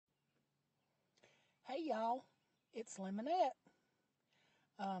Hey y'all, it's Lemonette.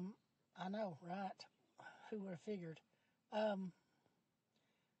 I know, right? Who would have figured? I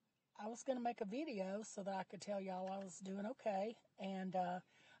was going to make a video so that I could tell y'all I was doing okay, and I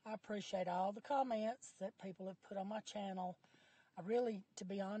appreciate all the comments that people have put on my channel. I really, to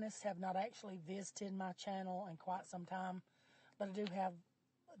be honest, have not actually visited my channel in quite some time, but I do have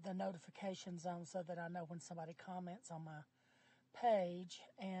the notifications on so that I know when somebody comments on my page,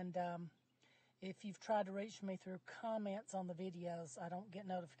 and if you've tried to reach me through comments on the videos, I don't get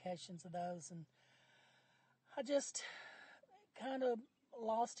notifications of those, and I just kind of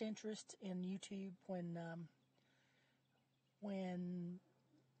lost interest in YouTube when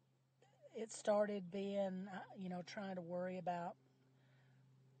it started being, trying to worry about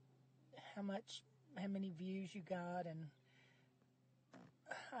how many views you got, and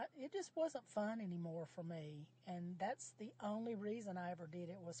it just wasn't fun anymore for me, and that's the only reason I ever did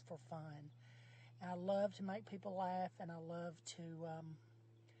it, was for fun. I love to make people laugh, and I love to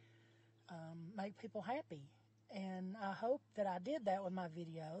make people happy. And I hope that I did that with my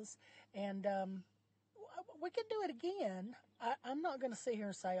videos. And we can do it again. I'm not going to sit here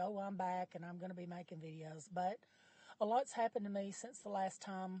and say, oh, I'm back and I'm going to be making videos. But a lot's happened to me since the last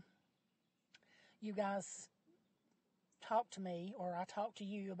time you guys talked to me, or I talked to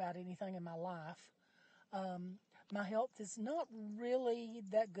you about anything in my life. My health is not really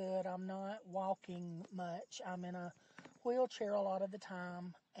that good. I'm not walking much. I'm in a wheelchair a lot of the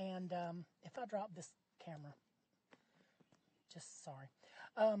time. And if I drop this camera, just sorry.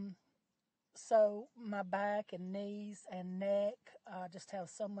 So my back and knees and neck, I just have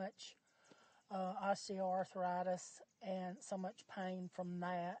so much osteoarthritis and so much pain from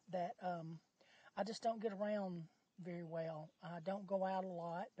that I just don't get around very well. I don't go out a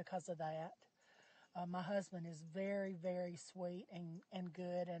lot because of that. My husband is very, very sweet and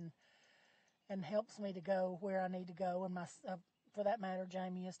good, and helps me to go where I need to go. And for that matter,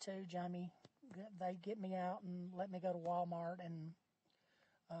 Jamie is too. Jamie, they get me out and let me go to Walmart, and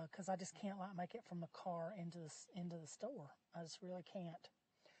because I just can't make it from the car into the store. I just really can't.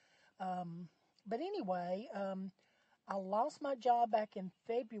 But anyway, I lost my job back in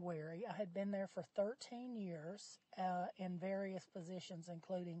February. I had been there for 13 years in various positions,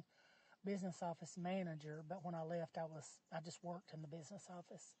 including business office manager, but when I left, I just worked in the business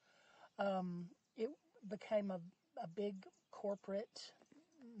office. It became a big corporate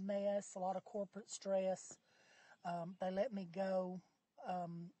mess, a lot of corporate stress. They let me go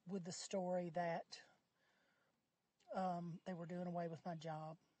with the story that they were doing away with my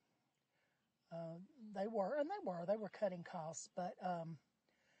job. They were cutting costs, but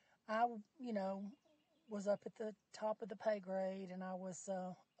I, was up at the top of the pay grade, and I was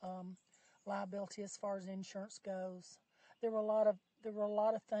liability as far as insurance goes. There were a lot of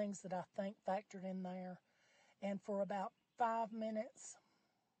things that I think factored in there, and for about 5 minutes,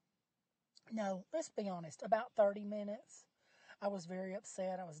 no, let's be honest, about 30 minutes, I was very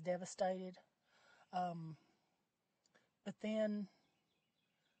upset. I was devastated. But then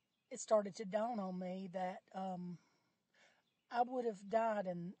it started to dawn on me that I would have died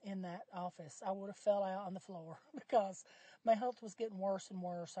in that office. I would have fell out on the floor because my health was getting worse and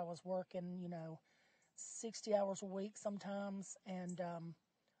worse. I was working, 60 hours a week sometimes, and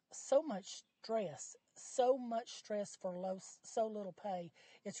so much stress for so little pay.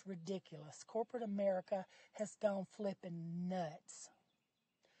 It's ridiculous. Corporate America has gone flipping nuts.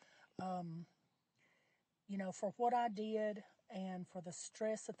 For what I did and for the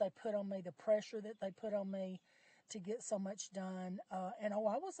stress that they put on me, the pressure that they put on me to get so much done. And I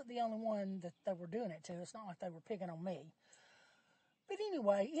wasn't the only one that they were doing it to. It's not like they were picking on me. But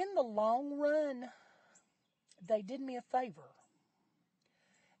anyway, in the long run, they did me a favor.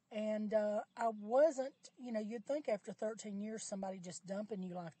 And I wasn't, you'd think after 13 years, somebody just dumping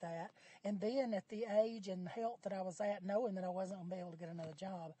you like that. And then at the age and health that I was at, knowing that I wasn't going to be able to get another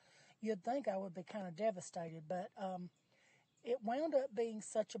job, you'd think I would be kind of devastated. But it wound up being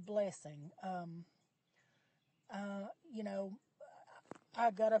such a blessing.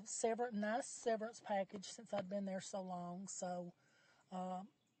 I got a nice severance package since I'd been there so long. So,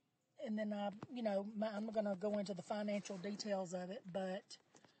 and then I'm going to go into the financial details of it, but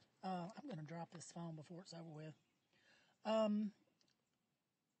I'm going to drop this phone before it's over with.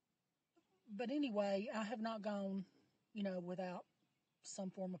 But anyway, I have not gone, without some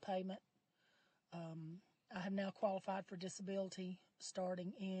form of payment. I have now qualified for disability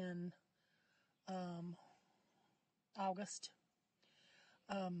starting in August,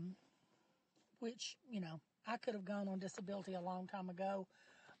 which, I could have gone on disability a long time ago,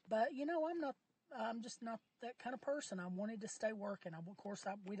 but, I'm just not that kind of person. I wanted to stay working. Of course,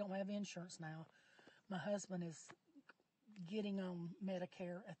 we don't have insurance now. My husband is getting on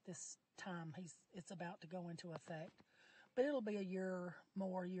Medicare at this time. It's about to go into effect. But it'll be a year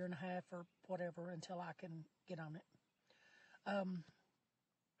more, year and a half or whatever until I can get on it.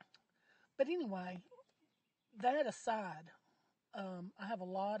 But anyway, that aside, I have a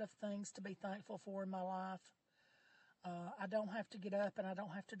lot of things to be thankful for in my life. I don't have to get up and I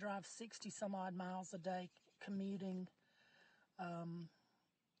don't have to drive 60 some odd miles a day commuting.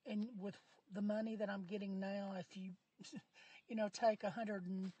 And with the money that I'm getting now, if you, take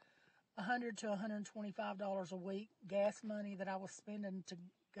 $100 to $125 a week gas money that I was spending to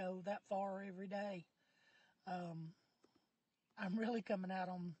go that far every day, I'm really coming out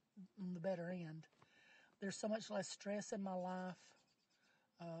on the better end. There's so much less stress in my life.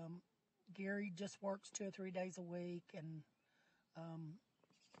 Gary just works 2 or 3 days a week, and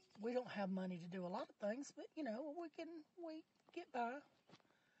we don't have money to do a lot of things, but we get by.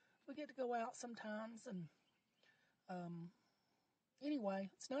 We get to go out sometimes, and anyway,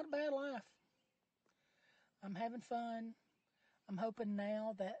 it's not a bad life. I'm having fun. I'm hoping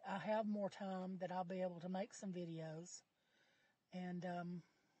now that I have more time that I'll be able to make some videos. And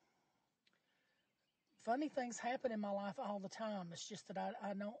funny things happen in my life all the time. It's just that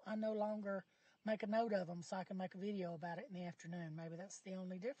I no longer make a note of them so I can make a video about it in the afternoon. Maybe that's the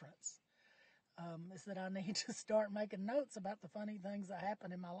only difference. Is that I need to start making notes about the funny things that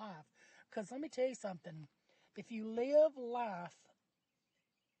happen in my life. Because let me tell you something. If you live life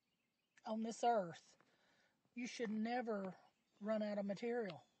on this earth, you should never run out of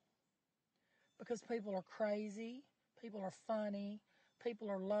material. Because people are crazy, people are funny, people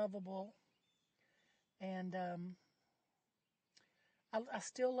are lovable. And I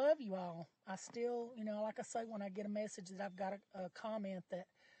still love you all. I still, like I say, when I get a message that I've got a comment that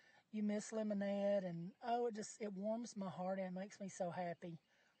you miss Lemonette, and it warms my heart and it makes me so happy.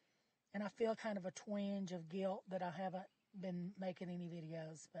 And I feel kind of a twinge of guilt that I haven't been making any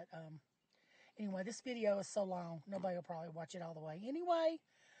videos. But anyway, this video is so long, nobody will probably watch it all the way anyway.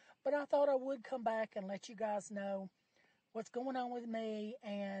 But I thought I would come back and let you guys know what's going on with me,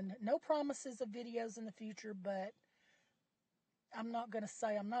 and no promises of videos in the future, but I'm not going to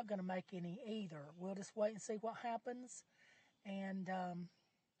say I'm not going to make any either. We'll just wait and see what happens. And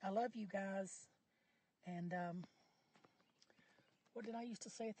I love you guys. And what did I used to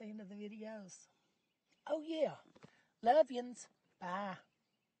say at the end of the videos? Oh, yeah. Love yins. Bye.